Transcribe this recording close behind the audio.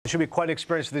Should be quite an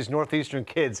experience for these Northeastern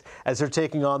kids as they're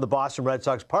taking on the Boston Red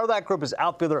Sox. Part of that group is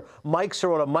outfielder Mike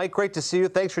Sirota. Mike, great to see you.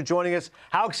 Thanks for joining us.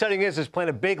 How exciting is this playing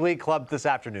a big league club this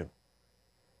afternoon?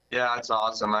 Yeah, it's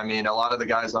awesome. I mean, a lot of the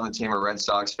guys on the team are Red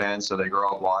Sox fans, so they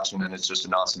grow up watching, and it's just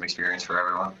an awesome experience for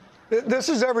everyone. This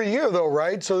is every year, though,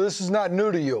 right? So this is not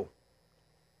new to you.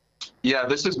 Yeah,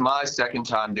 this is my second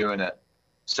time doing it,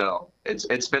 so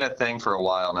it's been a thing for a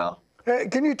while now. Hey,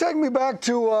 can you take me back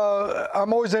to,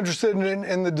 I'm always interested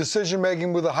in the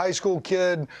decision-making with a high school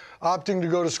kid opting to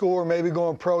go to school or maybe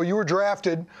going pro. You were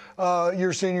drafted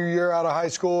your senior year out of high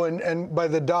school and by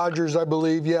the Dodgers, I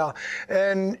believe, yeah.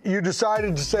 And you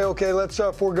decided to say, okay, let's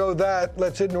forego that.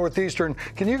 Let's hit Northeastern.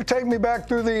 Can you take me back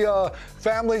through the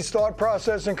family's thought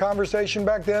process and conversation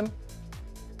back then?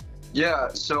 Yeah,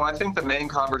 so I think the main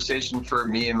conversation for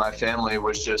me and my family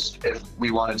was just if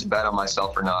we wanted to bet on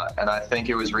myself or not. And I think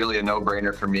it was really a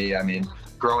no-brainer for me. I mean,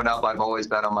 growing up, I've always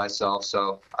bet on myself.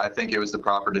 So I think it was the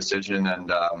proper decision.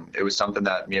 And it was something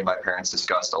that me and my parents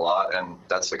discussed a lot. And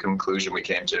that's the conclusion we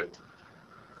came to.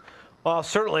 Well,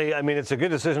 certainly, I mean, it's a good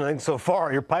decision, I think, so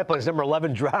far. Your pipeline's number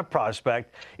 11 draft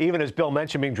prospect, even as Bill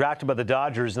mentioned, being drafted by the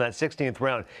Dodgers in that 16th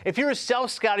round. If you're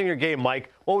self-scouting your game, Mike,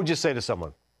 what would you say to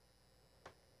someone?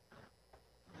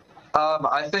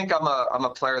 I think I'm a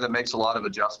player that makes a lot of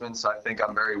adjustments. I think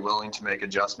I'm very willing to make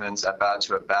adjustments at bat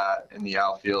to at bat, in the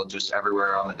outfield, just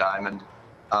everywhere on the diamond.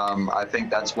 I think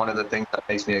that's one of the things that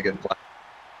makes me a good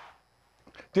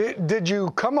player. Did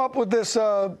you come up with this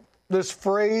this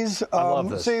phrase? I love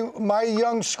this. See, my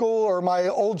young school or my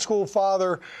old school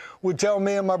father would tell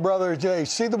me and my brother, hey,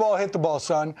 see the ball, hit the ball,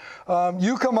 son.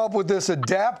 You come up with this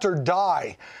adapt or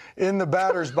die in the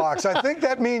batter's box. I think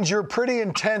that means you're a pretty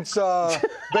intense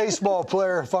baseball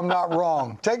player, if I'm not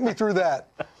wrong. Take me through that.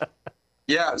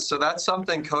 Yeah, so that's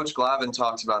something Coach Glavine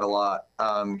talks about a lot.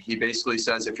 He basically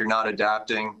says if you're not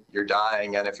adapting, you're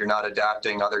dying. And if you're not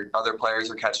adapting, other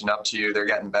players are catching up to you. They're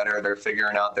getting better. They're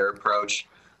figuring out their approach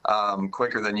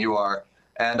quicker than you are.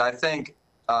 And I think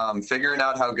figuring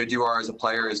out how good you are as a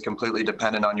player is completely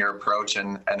dependent on your approach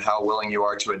and how willing you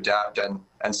are to adapt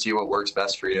and see what works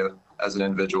best for you as an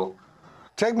individual.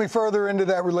 Take me further into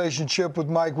that relationship with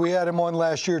Mike. We had him on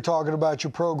last year talking about your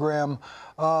program.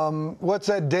 What's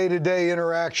that day-to-day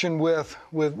interaction with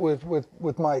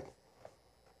Mike?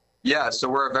 Yeah, so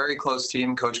we're a very close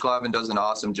team. Coach Glavine does an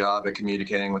awesome job at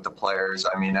communicating with the players.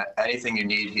 I mean, anything you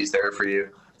need, he's there for you.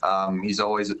 He's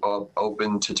always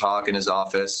open to talk in his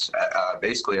office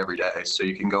basically every day. So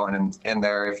you can go in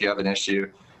there if you have an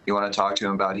issue you want to talk to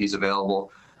him about, he's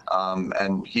available.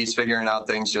 And he's figuring out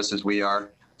things just as we are.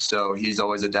 So he's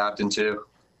always adapting too.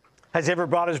 Has he ever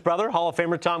brought his brother, Hall of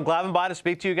Famer Tom Glavine, by to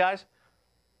speak to you guys?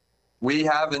 We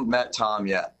haven't met Tom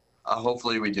yet.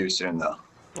 Hopefully we do soon, though.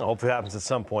 Hopefully it happens at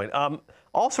some point.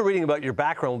 Also reading about your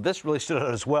background, this really stood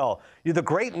out as well. You're the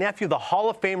great nephew of the Hall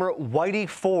of Famer Whitey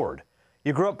Ford.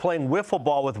 You grew up playing wiffle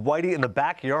ball with Whitey in the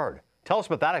backyard. Tell us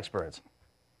about that experience.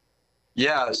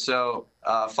 Yeah, so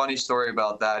funny story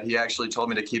about that. He actually told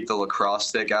me to keep the lacrosse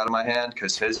stick out of my hand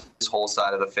because his whole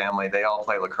side of the family, they all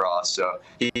play lacrosse. So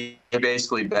he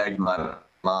basically begged my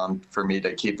mom for me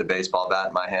to keep the baseball bat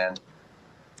in my hand.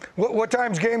 What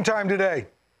time's game time today?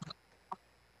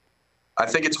 I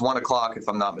think it's 1 o'clock if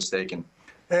I'm not mistaken.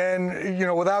 And, you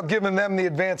know, without giving them the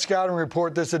advanced scouting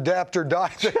report, this adapt or die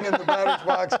thing in the batter's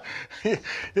box, you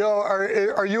know,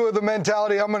 are you of the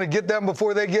mentality, I'm going to get them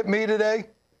before they get me today?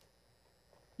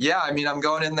 Yeah, I mean, I'm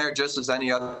going in there just as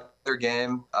any other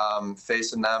game,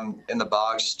 facing them in the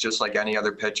box, just like any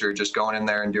other pitcher, just going in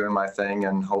there and doing my thing,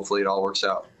 and hopefully it all works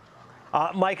out.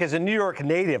 Mike, as a New York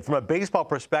native, from a baseball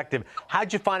perspective,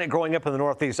 how'd you find it growing up in the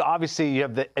Northeast? Obviously, you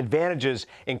have the advantages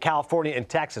in California and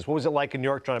Texas. What was it like in New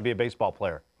York trying to be a baseball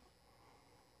player?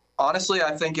 Honestly,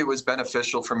 I think it was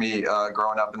beneficial for me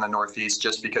growing up in the Northeast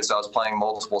just because I was playing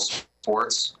multiple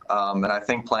sports. And I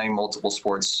think playing multiple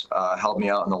sports helped me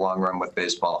out in the long run with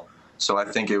baseball. So I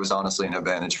think it was honestly an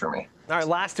advantage for me. All right,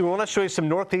 lastly, we want to show you some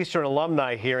Northeastern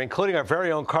alumni here, including our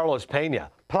very own Carlos Pena.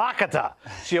 Placata.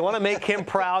 So you want to make him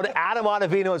proud. Adam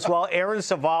Ottavino as well, Aaron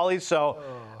Savali. So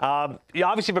you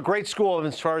obviously have a great school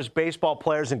as far as baseball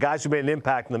players and guys who made an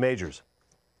impact in the majors.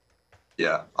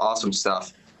 Yeah, awesome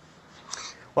stuff.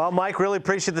 Well, Mike, really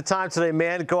appreciate the time today,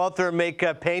 man. Go out there and make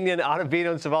Pena and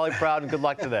Ottavino and Savali proud, and good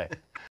luck today.